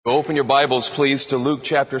Open your Bibles, please, to Luke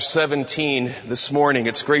chapter 17 this morning.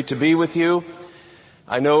 It's great to be with you.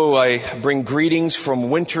 I know I bring greetings from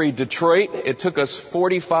wintry Detroit. It took us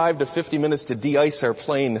 45 to 50 minutes to de-ice our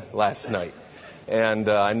plane last night. And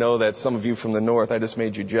I know that some of you from the north, I just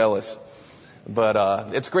made you jealous.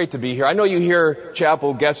 But it's great to be here. I know you hear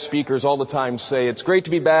chapel guest speakers all the time say, it's great to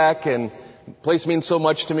be back and the place means so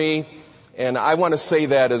much to me. And I want to say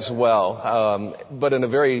that as well, but in a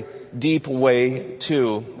very deep way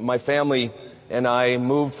too. My family and I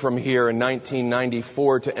moved from here in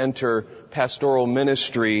 1994 to enter pastoral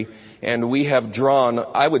ministry, and we have drawn,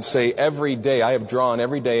 I would say every day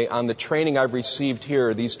on the training I've received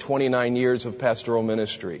here these 29 years of pastoral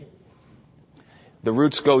ministry. The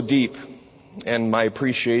roots go deep, and my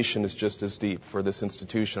appreciation is just as deep for this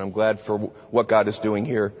institution. I'm glad for what God is doing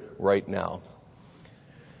here right now.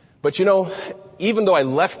 But you know, even though I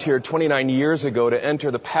left here 29 years ago to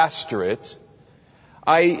enter the pastorate,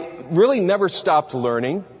 I really never stopped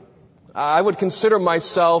learning. I would consider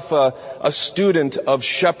myself a student of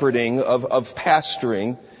shepherding, of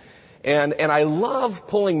pastoring. And I love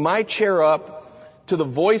pulling my chair up to the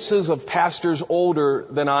voices of pastors older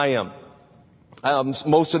than I am.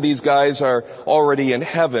 Most of these guys are already in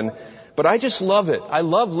heaven. But I just love it. I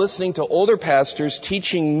love listening to older pastors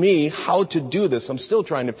teaching me how to do this. I'm still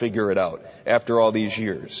trying to figure it out after all these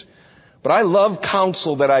years. But I love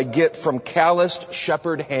counsel that I get from calloused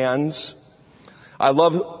shepherd hands. I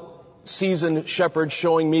love seasoned shepherds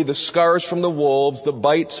showing me the scars from the wolves, the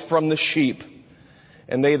bites from the sheep,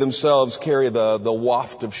 and they themselves carry the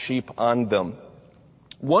waft of sheep on them.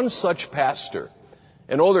 One such pastor,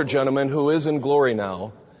 an older gentleman who is in glory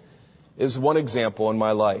now, is one example in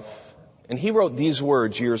my life. And he wrote these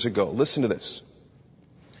words years ago. Listen to this.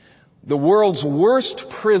 The world's worst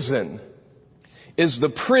prison is the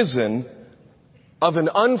prison of an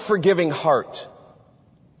unforgiving heart.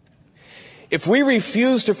 If we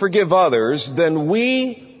refuse to forgive others, then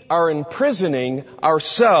we are imprisoning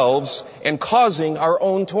ourselves and causing our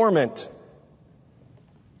own torment.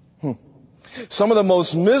 Some of the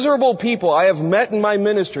most miserable people I have met in my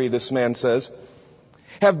ministry, this man says,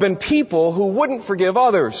 have been people who wouldn't forgive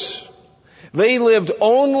others. They lived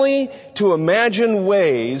only to imagine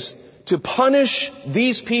ways to punish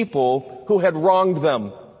these people who had wronged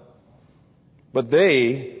them. But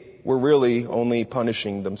they were really only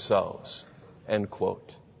punishing themselves. End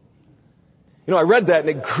quote. You know, I read that and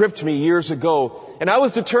it gripped me years ago. And I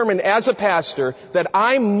was determined as a pastor that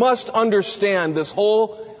I must understand this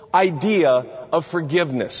whole idea of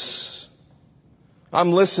forgiveness.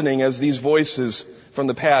 I'm listening as these voices from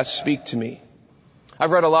the past speak to me. I've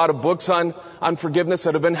read a lot of books on forgiveness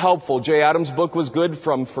that have been helpful. Jay Adams' book was good,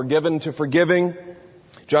 From Forgiven to Forgiving.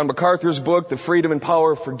 John MacArthur's book, The Freedom and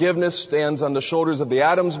Power of Forgiveness, stands on the shoulders of the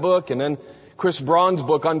Adams book. And then Chris Braun's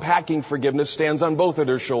book, Unpacking Forgiveness, stands on both of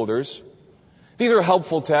their shoulders. These are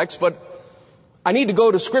helpful texts, but I need to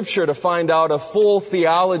go to Scripture to find out a full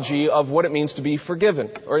theology of what it means to be forgiven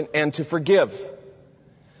and to forgive.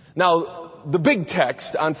 Now, the big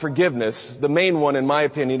text on forgiveness, the main one in my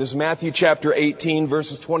opinion, is Matthew chapter 18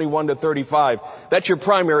 verses 21 to 35. That's your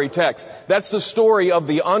primary text. That's the story of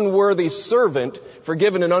the unworthy servant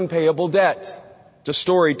forgiven an unpayable debt. It's a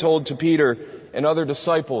story told to Peter and other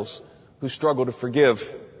disciples who struggle to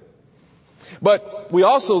forgive. But we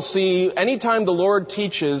also see anytime the Lord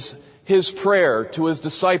teaches His prayer to His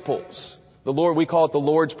disciples, the Lord, we call it the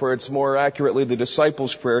Lord's Prayer, it's more accurately the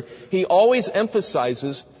disciples' prayer, He always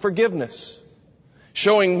emphasizes forgiveness,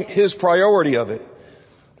 showing His priority of it.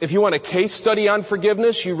 If you want a case study on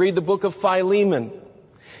forgiveness, you read the book of Philemon.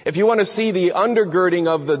 If you want to see the undergirding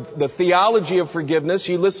of the theology of forgiveness,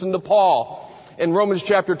 you listen to Paul. In Romans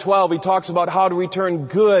chapter 12, he talks about how to return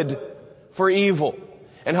good for evil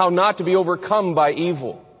and how not to be overcome by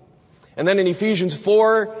evil. And then in Ephesians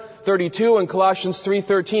 4:32 and Colossians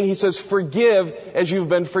 3:13, he says, forgive as you've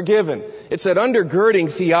been forgiven. It's that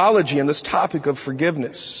undergirding theology and this topic of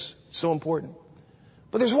forgiveness. It's so important.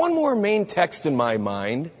 But there's one more main text in my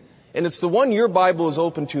mind, and it's the one your Bible is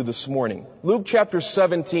open to this morning. Luke chapter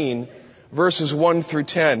 17, verses 1 through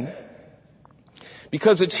 10.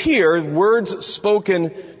 Because it's here, words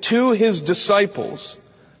spoken to His disciples,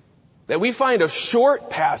 that we find a short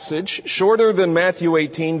passage, shorter than Matthew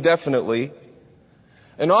 18, definitely,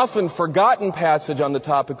 an often forgotten passage on the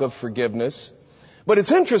topic of forgiveness. But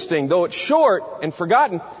it's interesting, though it's short and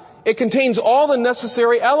forgotten, it contains all the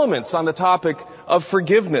necessary elements on the topic of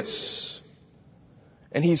forgiveness.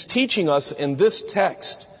 And He's teaching us in this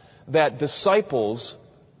text that disciples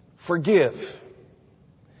forgive.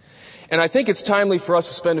 And I think it's timely for us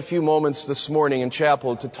to spend a few moments this morning in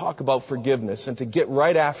chapel to talk about forgiveness and to get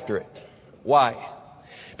right after it. Why?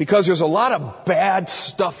 Because there's a lot of bad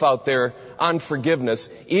stuff out there on forgiveness,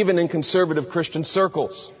 even in conservative Christian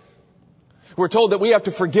circles. We're told that we have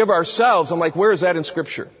to forgive ourselves. I'm like, where is that in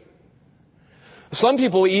Scripture? Some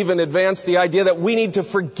people even advance the idea that we need to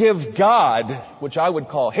forgive God, which I would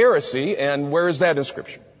call heresy, and where is that in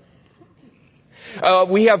Scripture?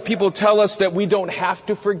 We have people tell us that we don't have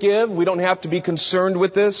to forgive, we don't have to be concerned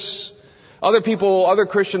with this. Other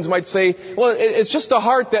Christians might say, well, it's just the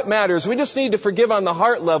heart that matters. We just need to forgive on the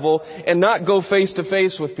heart level and not go face to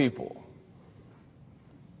face with people.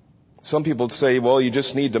 Some people say, well, you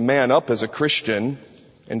just need to man up as a Christian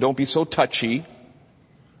and don't be so touchy.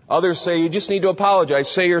 Others say you just need to apologize,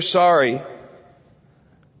 say you're sorry.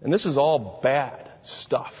 And this is all bad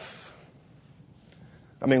stuff.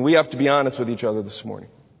 I mean, we have to be honest with each other this morning.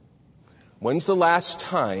 When's the last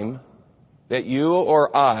time that you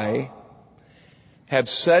or I have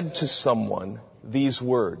said to someone these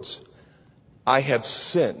words, I have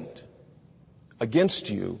sinned against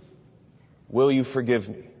you, will you forgive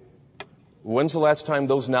me? When's the last time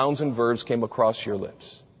those nouns and verbs came across your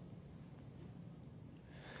lips?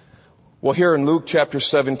 Well, here in Luke chapter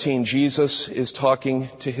 17, Jesus is talking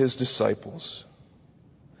to his disciples.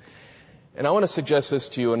 And I want to suggest this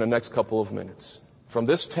to you in the next couple of minutes. From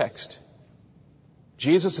this text,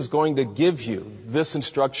 Jesus is going to give you this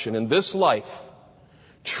instruction. In this life,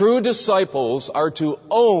 true disciples are to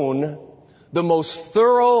own the most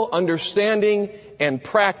thorough understanding and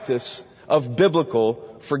practice of biblical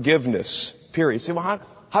forgiveness, period. You say, well,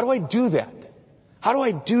 how do I do that? How do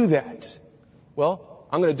I do that? Well,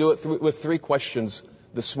 I'm going to do it with three questions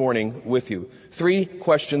this morning with you. Three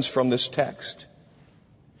questions from this text.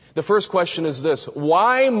 The first question is this: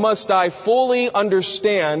 why must I fully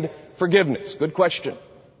understand forgiveness? Good question.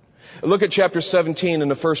 Look at chapter 17 in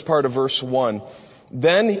the first part of verse 1.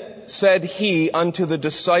 Then said he unto the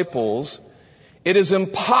disciples, it is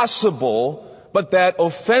impossible but that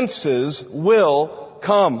offenses will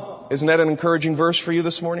come. Isn't that an encouraging verse for you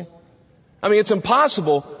this morning? I mean, it's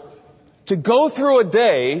impossible to go through a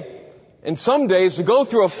day, and some days to go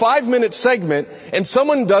through a 5-minute segment, and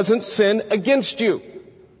someone doesn't sin against you.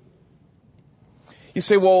 You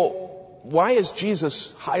say, well, why is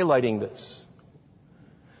Jesus highlighting this?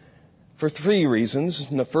 For three reasons.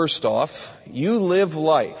 First off, you live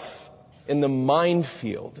life in the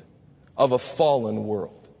minefield of a fallen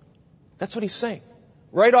world. That's what he's saying.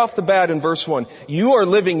 Right off the bat in verse 1, you are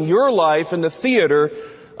living your life in the theater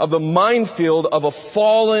of the minefield of a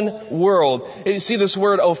fallen world. And you see this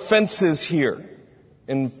word offenses here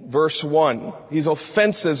in verse 1. These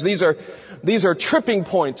offenses, these are tripping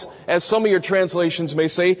points, as some of your translations may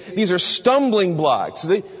say. These are stumbling blocks.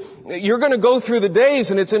 You're going to go through the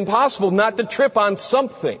days and it's impossible not to trip on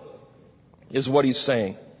something, is what he's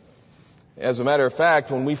saying. As a matter of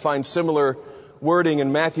fact, when we find similar wording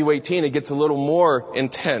in Matthew 18, it gets a little more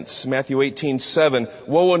intense. Matthew 18:7,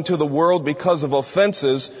 woe unto the world because of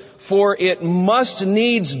offenses, for it must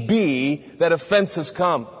needs be that offenses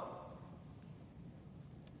come.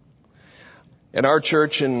 In our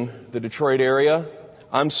church in the Detroit area,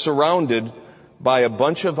 I'm surrounded by a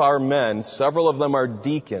bunch of our men, several of them are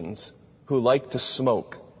deacons, who like to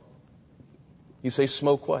smoke. You say,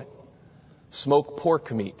 smoke what? Smoke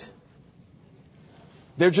pork meat.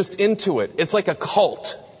 They're just into it. It's like a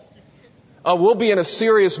cult. We'll be in a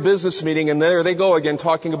serious business meeting, and there they go again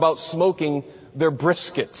talking about smoking their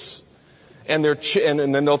briskets. And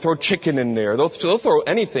then they'll throw chicken in there. They'll throw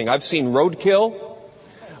anything. I've seen roadkill.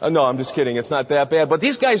 No, I'm just kidding. It's not that bad. But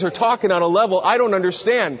these guys are talking on a level I don't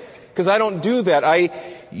understand, because I don't do that. I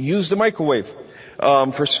use the microwave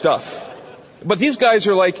for stuff. But these guys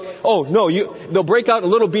are like, oh no, they'll break out in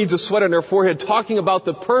little beads of sweat on their forehead talking about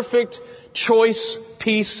the perfect choice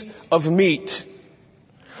piece of meat.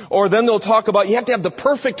 Or then they'll talk about you have to have the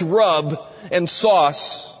perfect rub and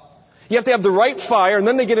sauce. You have to have the right fire, and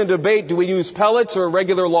then they get into debate, do we use pellets or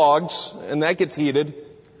regular logs? And that gets heated.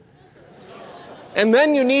 And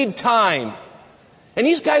then you need time. And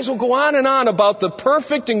these guys will go on and on about the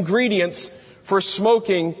perfect ingredients for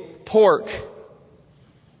smoking pork.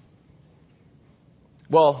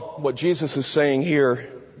 Well, what Jesus is saying here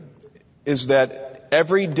is that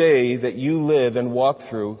every day that you live and walk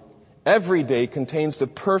through, every day contains the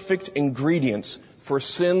perfect ingredients for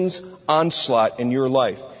sin's onslaught in your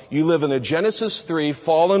life. You live in a Genesis 3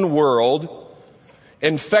 fallen world,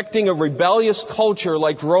 infecting a rebellious culture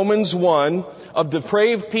like Romans 1, of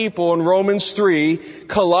depraved people in Romans 3,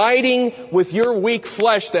 colliding with your weak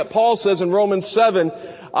flesh that Paul says in Romans 7,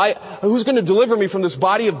 who's going to deliver me from this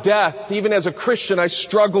body of death? Even as a Christian, I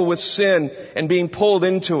struggle with sin and being pulled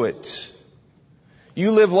into it.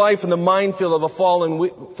 You live life in the minefield of a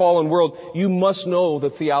fallen world. You must know the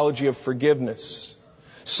theology of forgiveness.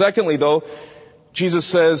 Secondly, though, Jesus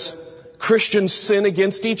says Christians sin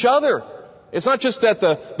against each other. It's not just that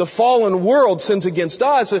the fallen world sins against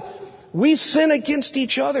us. We sin against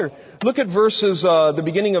each other. Look at verses,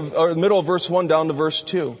 the middle of verse 1 down to verse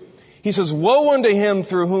 2. He says, woe unto him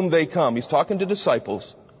through whom they come. He's talking to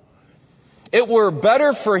disciples. It were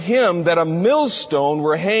better for him that a millstone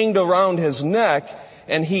were hanged around his neck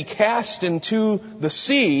and he cast into the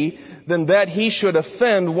sea than that he should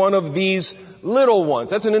offend one of these little ones.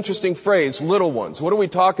 That's an interesting phrase, little ones. What are we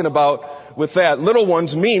talking about with that? Little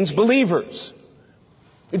ones means believers.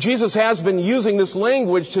 Jesus has been using this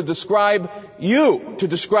language to describe you, to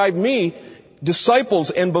describe me, disciples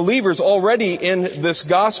and believers already in this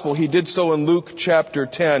gospel. He did so in Luke chapter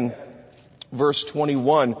 10, verse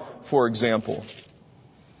 21, for example.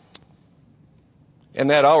 In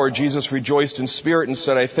that hour, Jesus rejoiced in spirit and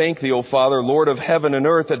said, I thank thee, O Father, Lord of heaven and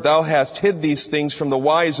earth, that thou hast hid these things from the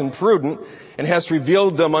wise and prudent and hast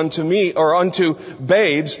revealed them unto me, or unto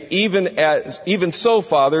babes, even so,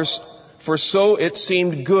 fathers, for so it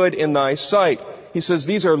seemed good in thy sight. He says,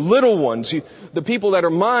 these are little ones. The people that are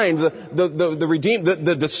mine, the redeemed,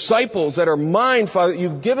 the disciples that are mine, Father,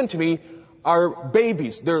 you've given to me are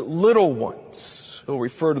babies. They're little ones. He'll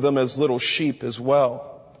refer to them as little sheep as well.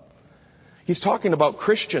 He's talking about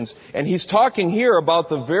Christians, and he's talking here about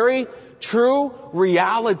the very true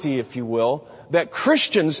reality, if you will, that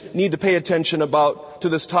Christians need to pay attention to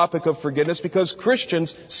this topic of forgiveness, because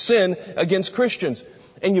Christians sin against Christians.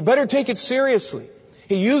 And you better take it seriously.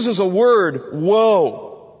 He uses a word,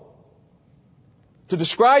 woe, to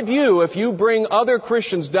describe you if you bring other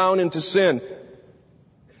Christians down into sin.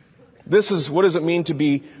 What does it mean to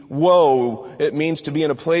be woe? It means to be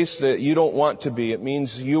in a place that you don't want to be. It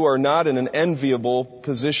means you are not in an enviable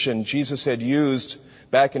position. Jesus had used,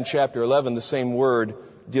 back in chapter 11, the same word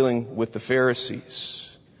dealing with the Pharisees.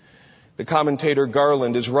 The commentator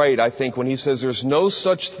Garland is right, I think, when he says there's no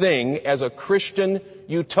such thing as a Christian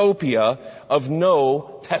utopia of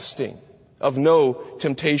no testing, of no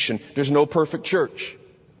temptation. There's no perfect church.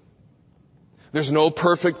 There's no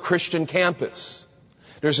perfect Christian campus.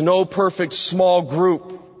 There's no perfect small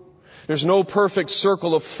group. There's no perfect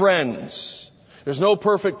circle of friends. There's no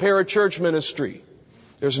perfect parachurch ministry.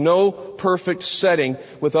 There's no perfect setting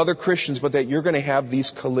with other Christians, but that you're going to have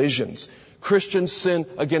these collisions. Christians sin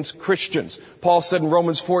against Christians. Paul said in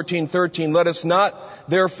Romans 14:13, let us not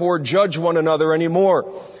therefore judge one another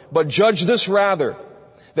anymore, but judge this rather,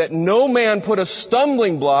 that no man put a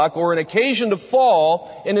stumbling block or an occasion to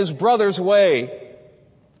fall in his brother's way.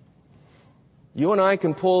 You and I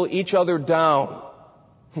can pull each other down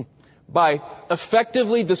by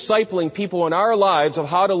effectively discipling people in our lives of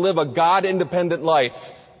how to live a God-independent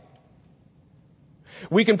life.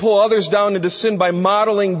 We can pull others down into sin by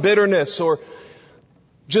modeling bitterness or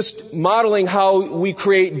just modeling how we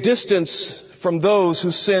create distance from those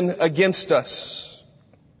who sin against us.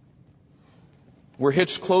 We're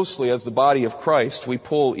hitched closely as the body of Christ. We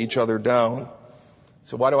pull each other down.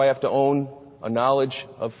 So why do I have to own a knowledge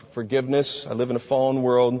of forgiveness? I live in a fallen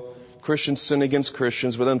world. Christians sin against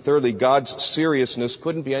Christians. But then thirdly, God's seriousness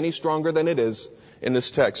couldn't be any stronger than it is in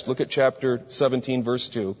this text. Look at chapter 17, verse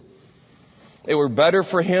 2. It were better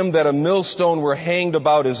for him that a millstone were hanged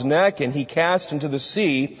about his neck and he cast into the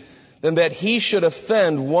sea than that he should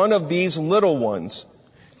offend one of these little ones.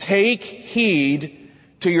 Take heed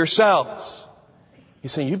to yourselves.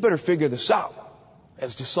 He's saying, you better figure this out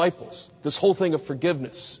as disciples. This whole thing of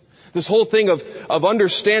forgiveness. This whole thing of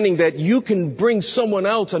understanding that you can bring someone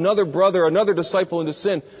else, another brother, another disciple into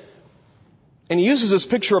sin. And he uses this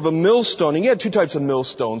picture of a millstone. And you had two types of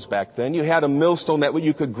millstones back then. You had a millstone that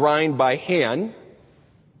you could grind by hand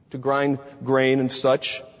to grind grain and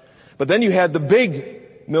such. But then you had the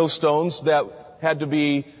big millstones that had to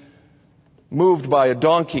be moved by a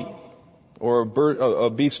donkey or a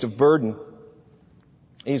beast of burden.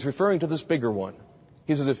 And he's referring to this bigger one.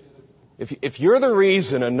 He says, if you're the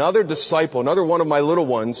reason another disciple, another one of my little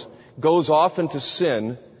ones, goes off into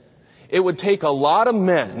sin, it would take a lot of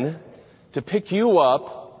men to pick you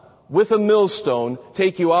up with a millstone,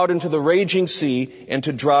 take you out into the raging sea, and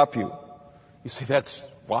to drop you. You say, that's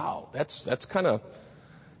kind of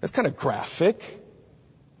graphic.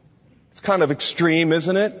 It's kind of extreme,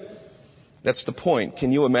 isn't it? That's the point.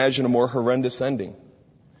 Can you imagine a more horrendous ending?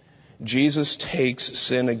 Jesus takes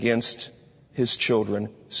sin against his children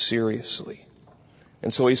seriously.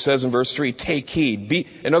 And so he says in verse 3, take heed.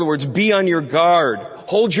 In other words, be on your guard.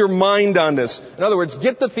 Hold your mind on this. In other words,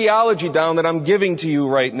 get the theology down that I'm giving to you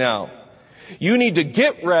right now. You need to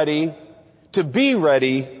get ready to be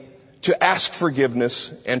ready to ask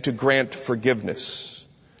forgiveness, and to grant forgiveness.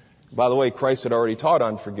 By the way, Christ had already taught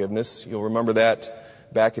on forgiveness. You'll remember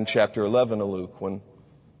that back in chapter 11 of Luke when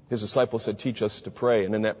his disciples said, teach us to pray.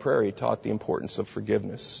 And in that prayer, he taught the importance of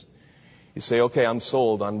forgiveness. You say, okay, I'm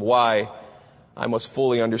sold on why I must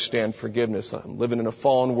fully understand forgiveness. I'm living in a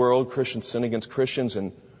fallen world. Christians sin against Christians,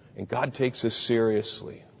 and God takes this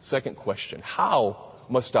seriously. Second question, how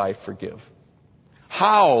must I forgive?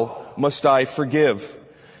 How must I forgive?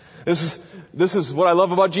 This is what I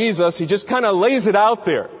love about Jesus. He just kind of lays it out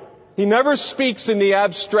there. He never speaks in the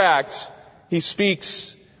abstract. He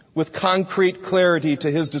speaks with concrete clarity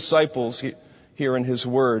to his disciples here in his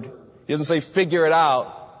word. He doesn't say, figure it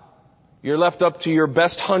out. You're left up to your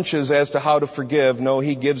best hunches as to how to forgive. No,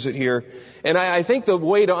 he gives it here. And I think the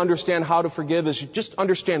way to understand how to forgive is you just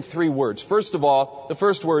understand three words. First of all, the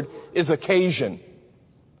first word is occasion.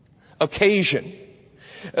 Occasion.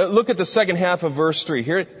 Look at the second half of verse 3.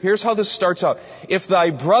 Here's how this starts out. If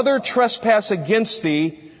thy brother trespass against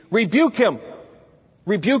thee, rebuke him.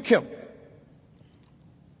 Rebuke him.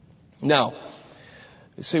 Now,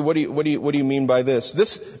 you say, what do you mean by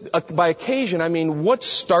this? By occasion, I mean, what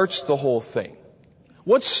starts the whole thing?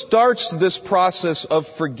 What starts this process of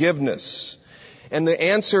forgiveness? And the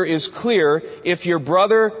answer is clear. If your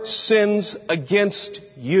brother sins against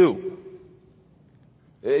you.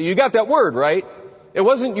 You got that word, right? It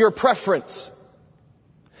wasn't your preference.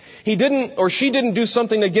 He didn't or she didn't do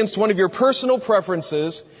something against one of your personal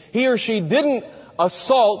preferences. He or she didn't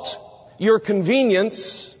assault your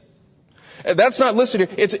convenience. That's not listed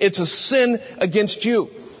here. It's a sin against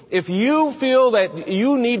you. If you feel that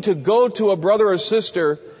you need to go to a brother or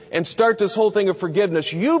sister and start this whole thing of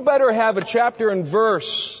forgiveness, you better have a chapter and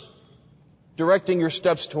verse directing your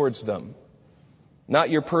steps towards them, not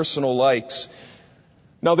your personal likes.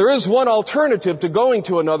 Now, there is one alternative to going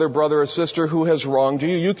to another brother or sister who has wronged you.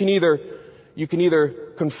 You can either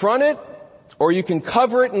confront it, or you can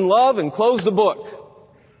cover it in love and close the book.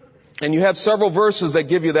 And you have several verses that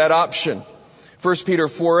give you that option. 1 Peter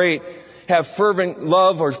 4:8, have fervent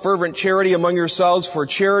love or fervent charity among yourselves, for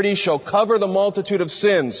charity shall cover the multitude of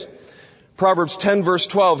sins. Proverbs 10 verse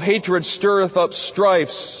 12, hatred stirreth up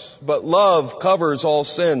strifes, but love covers all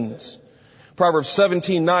sins. Proverbs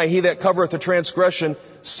 17:9, he that covereth a transgression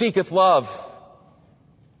seeketh love.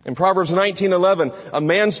 In Proverbs 19:11, a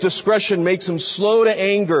man's discretion makes him slow to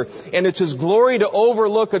anger, and it's his glory to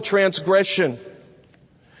overlook a transgression.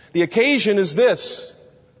 The occasion is this.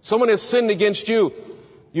 Someone has sinned against you.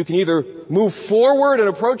 You can either move forward in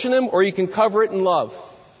approaching them, or you can cover it in love.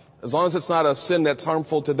 As long as it's not a sin that's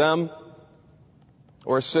harmful to them,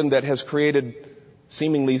 or a sin that has created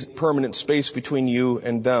seemingly permanent space between you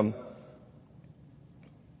and them.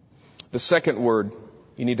 The second word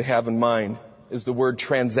you need to have in mind is the word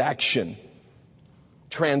transaction.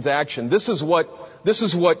 Transaction. This is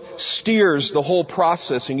what steers the whole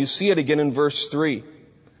process, and you see it again in verse 3.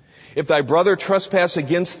 If thy brother trespass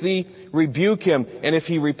against thee, rebuke him, and if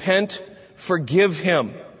he repent, forgive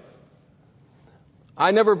him.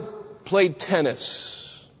 I never played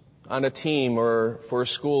tennis on a team or for a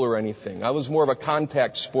school or anything. I was more of a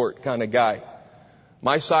contact sport kind of guy.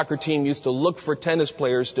 My soccer team used to look for tennis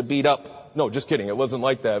players to beat up. No, just kidding. It wasn't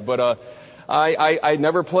like that. But I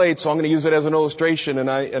never played, so I'm going to use it as an illustration,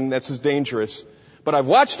 and that's as dangerous. But I've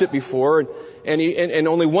watched it before, and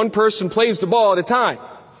only one person plays the ball at a time.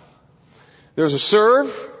 There's a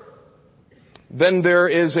serve, then there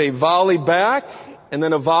is a volley back, and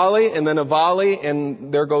then a volley, and then a volley,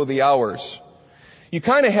 and there go the hours. You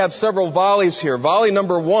kind of have several volleys here. Volley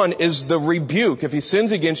number 1 is the rebuke. If he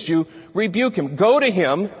sins against you, rebuke him. Go to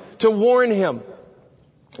him to warn him.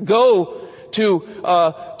 Go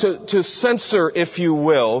to censor, if you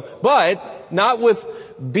will, but not with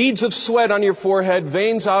beads of sweat on your forehead,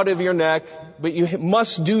 veins out of your neck, but you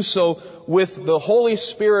must do so with the Holy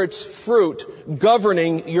Spirit's fruit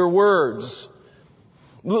governing your words.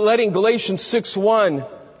 Letting Galatians 6:1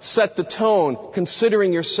 set the tone,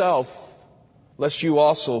 considering yourself, lest you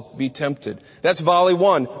also be tempted. That's volley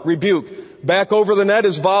 1, rebuke. Back over the net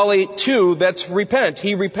is volley 2, that's repent.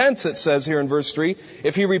 He repents, it says here in verse 3.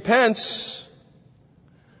 If he repents,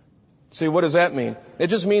 see, what does that mean? It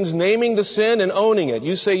just means naming the sin and owning it.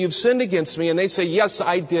 You say, you've sinned against me, and they say, yes,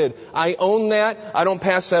 I did. I own that. I don't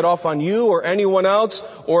pass that off on you or anyone else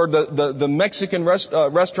or the Mexican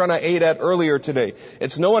restaurant I ate at earlier today.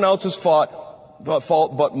 It's no one else's fault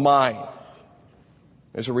but mine.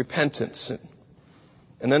 There's a repentance.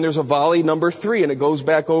 And then there's a volley number 3, and it goes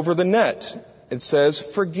back over the net. It says,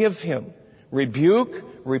 forgive him. Rebuke,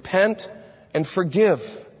 repent, and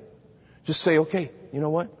forgive. Just say, okay, you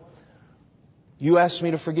know what? You asked me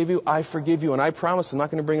to forgive you, I forgive you, and I promise I'm not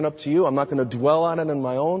going to bring it up to you. I'm not going to dwell on it in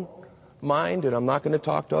my own mind, and I'm not going to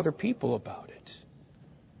talk to other people about it.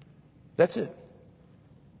 That's it.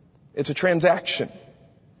 It's a transaction.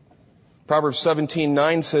 Proverbs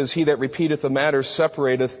 17:9 says, he that repeateth a matter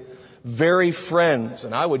separateth very friends.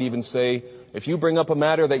 And I would even say, if you bring up a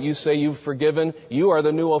matter that you say you've forgiven, you are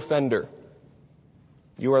the new offender.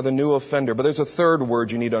 You are the new offender. But there's a third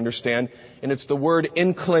word you need to understand, and it's the word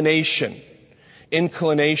inclination.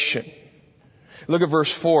 Inclination. Look at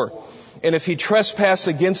verse 4. And if he trespass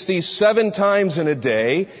against thee 7 times in a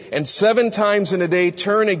day, and 7 times in a day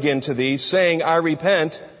turn again to thee, saying, I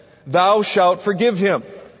repent, thou shalt forgive him.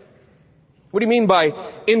 What do you mean by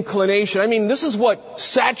inclination? I mean, this is what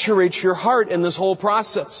saturates your heart in this whole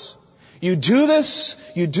process. You do this,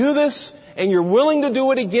 and you're willing to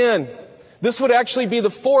do it again. This would actually be the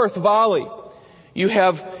 4th volley. You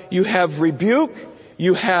have rebuke,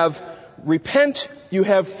 you have repent, you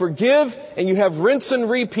have forgive, and you have rinse and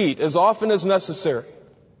repeat as often as necessary.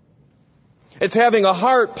 It's having a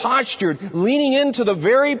heart postured, leaning into the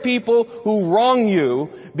very people who wrong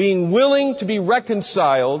you, being willing to be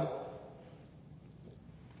reconciled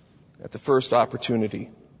at the first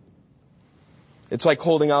opportunity. It's like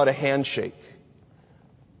holding out a handshake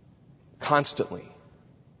constantly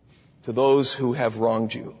to those who have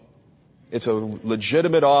wronged you. It's a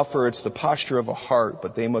legitimate offer. It's the posture of a heart,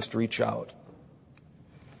 but they must reach out.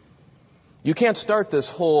 You can't start this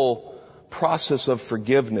whole process of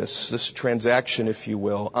forgiveness, this transaction, if you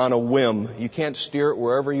will, on a whim. You can't steer it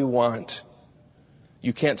wherever you want.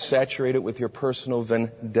 You can't saturate it with your personal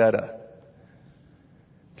vendetta.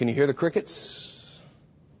 Can you hear the crickets?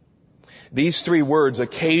 These 3 words,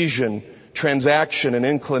 occasion, transaction, and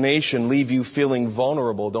inclination, leave you feeling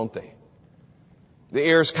vulnerable, don't they? The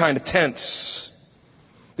air's kind of tense.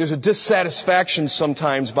 There's a dissatisfaction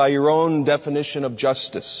sometimes by your own definition of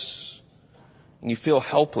justice. And you feel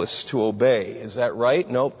helpless to obey. Is that right?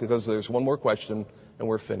 Nope, because there's one more question and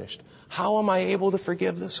we're finished. How am I able to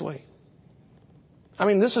forgive this way? I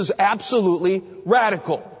mean, this is absolutely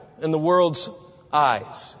radical in the world's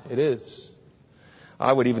eyes. It is.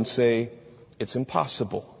 I would even say it's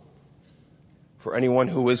impossible for anyone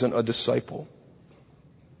who isn't a disciple.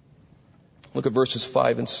 Look at verses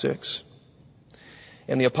 5 and 6.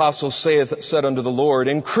 And the apostle said unto the Lord,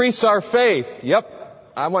 increase our faith.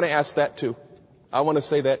 Yep, I want to ask that too. I want to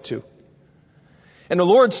say that too. And the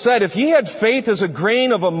Lord said, if ye had faith as a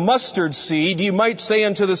grain of a mustard seed, ye might say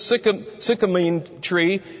unto the sycamore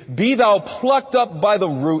tree, be thou plucked up by the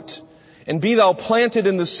root, and be thou planted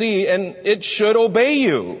in the sea, and it should obey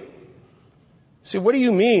you. See, what do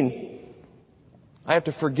you mean? I have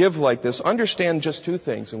to forgive like this. Understand just 2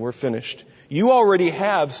 things, and we're finished. You already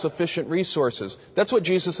have sufficient resources. That's what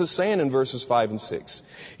Jesus is saying in verses 5 and 6.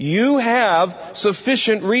 You have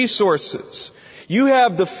sufficient resources. You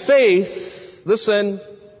have the faith, listen,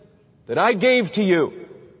 that I gave to you.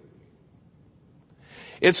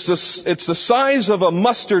 It's the size of a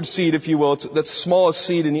mustard seed, if you will. That's the smallest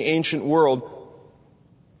seed in the ancient world.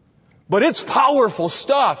 But it's powerful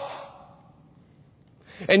stuff.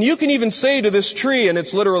 And you can even say to this tree, and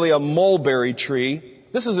it's literally a mulberry tree.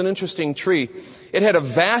 This is an interesting tree. It had a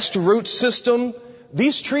vast root system.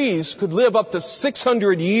 These trees could live up to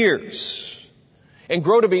 600 years and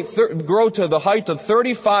grow to the height of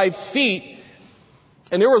 35 feet.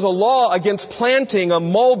 And there was a law against planting a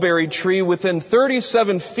mulberry tree within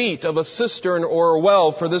 37 feet of a cistern or a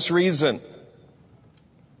well for this reason.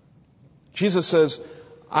 Jesus says,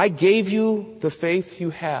 I gave you the faith you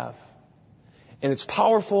have. And it's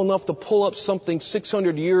powerful enough to pull up something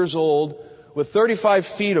 600 years old with 35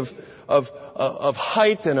 feet of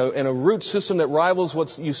height and a root system that rivals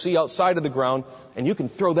what you see outside of the ground, and you can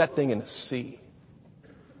throw that thing in the sea.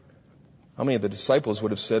 How many of the disciples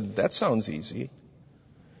would have said, that sounds easy?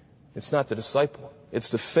 It's not the disciple. It's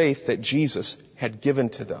the faith that Jesus had given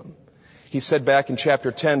to them. He said back in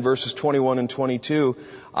chapter 10, verses 21 and 22,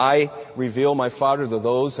 I reveal my Father to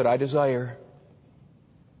those that I desire.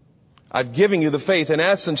 I've given you the faith. In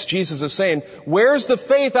essence, Jesus is saying, where's the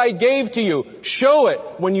faith I gave to you? Show it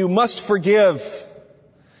when you must forgive.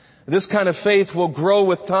 This kind of faith will grow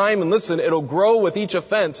with time, and listen, it'll grow with each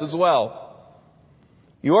offense as well.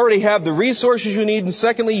 You already have the resources you need, and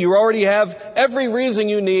secondly, you already have every reason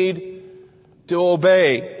you need to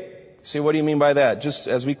obey. See, what do you mean by that? Just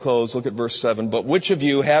as we close, look at verse 7. But which of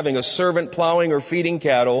you, having a servant plowing or feeding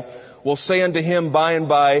cattle, will say unto him by and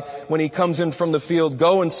by, when he comes in from the field,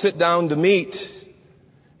 go and sit down to meat?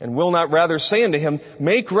 And will not rather say unto him,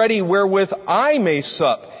 make ready wherewith I may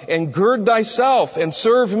sup, and gird thyself, and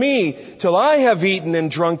serve me, till I have eaten and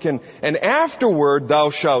drunken, and afterward thou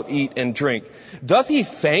shalt eat and drink. Doth he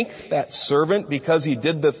thank that servant because he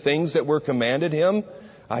did the things that were commanded him?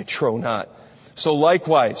 I trow not. So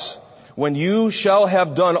likewise, when you shall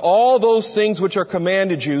have done all those things which are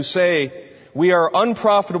commanded you, say, we are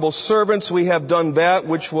unprofitable servants, we have done that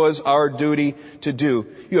which was our duty to do.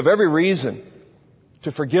 You have every reason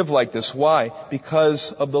to forgive like this. Why?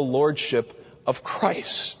 Because of the lordship of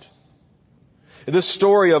Christ. This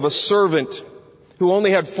story of a servant who only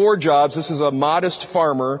had 4 jobs. This is a modest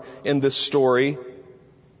farmer in this story.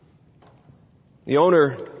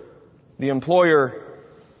 The employer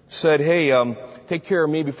said, hey, take care of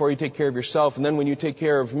me before you take care of yourself. And then when you take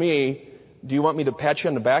care of me, do you want me to pat you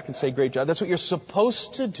on the back and say, great job? That's what you're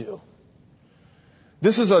supposed to do.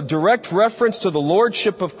 This is a direct reference to the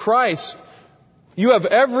lordship of Christ. You have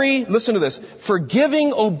listen to this,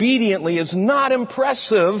 forgiving obediently is not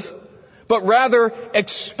impressive, but rather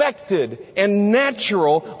expected and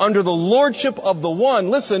natural under the lordship of the one,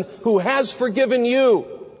 listen, who has forgiven you.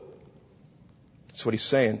 That's what he's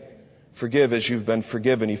saying. Forgive as you've been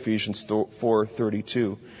forgiven, Ephesians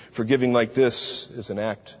 4:32. Forgiving like this is an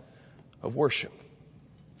act of worship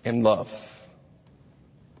and love.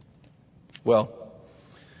 Well,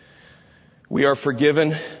 we are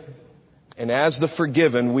forgiven. And as the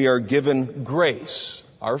forgiven, we are given grace,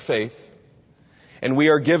 our faith, and we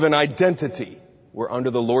are given identity. We're under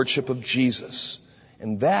the lordship of Jesus.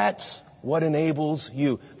 And that's what enables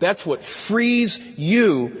you. That's what frees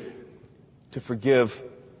you to forgive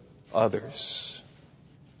others.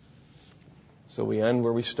 So we end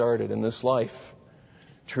where we started in this life.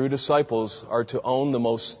 True disciples are to own the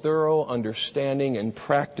most thorough understanding and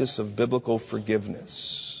practice of biblical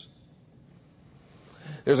forgiveness.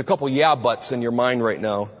 There's a couple yeah buts in your mind right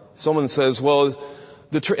now. Someone says, well,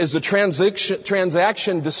 is the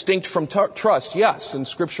transaction distinct from trust? Yes, and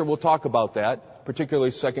Scripture will talk about that,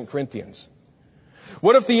 particularly 2 Corinthians.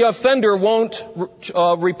 What if the offender won't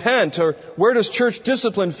repent? Or where does church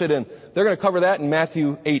discipline fit in? They're going to cover that in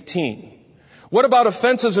Matthew 18. What about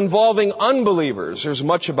offenses involving unbelievers? There's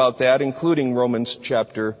much about that, including Romans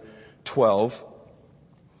chapter 12.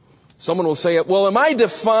 Someone will say, well, am I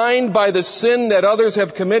defined by the sin that others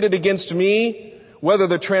have committed against me, whether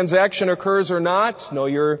the transaction occurs or not? No,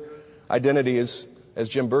 your identity is, as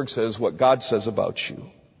Jim Berg says, what God says about you.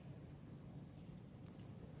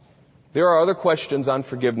 There are other questions on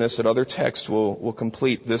forgiveness that other texts will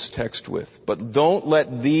complete this text with. But don't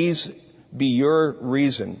let these be your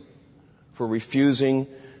reason for refusing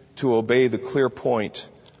to obey the clear point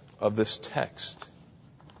of this text.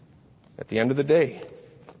 At the end of the day,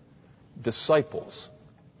 disciples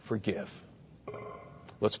forgive.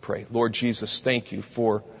 Let's pray. Lord Jesus, thank you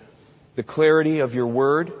for the clarity of your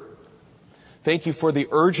word. Thank you for the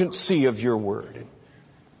urgency of your word.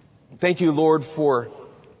 Thank you, Lord, for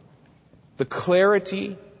the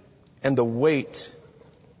clarity and the weight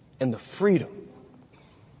and the freedom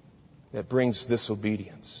that brings this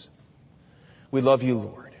obedience. We love you,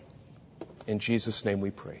 Lord. In Jesus' name we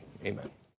pray. Amen.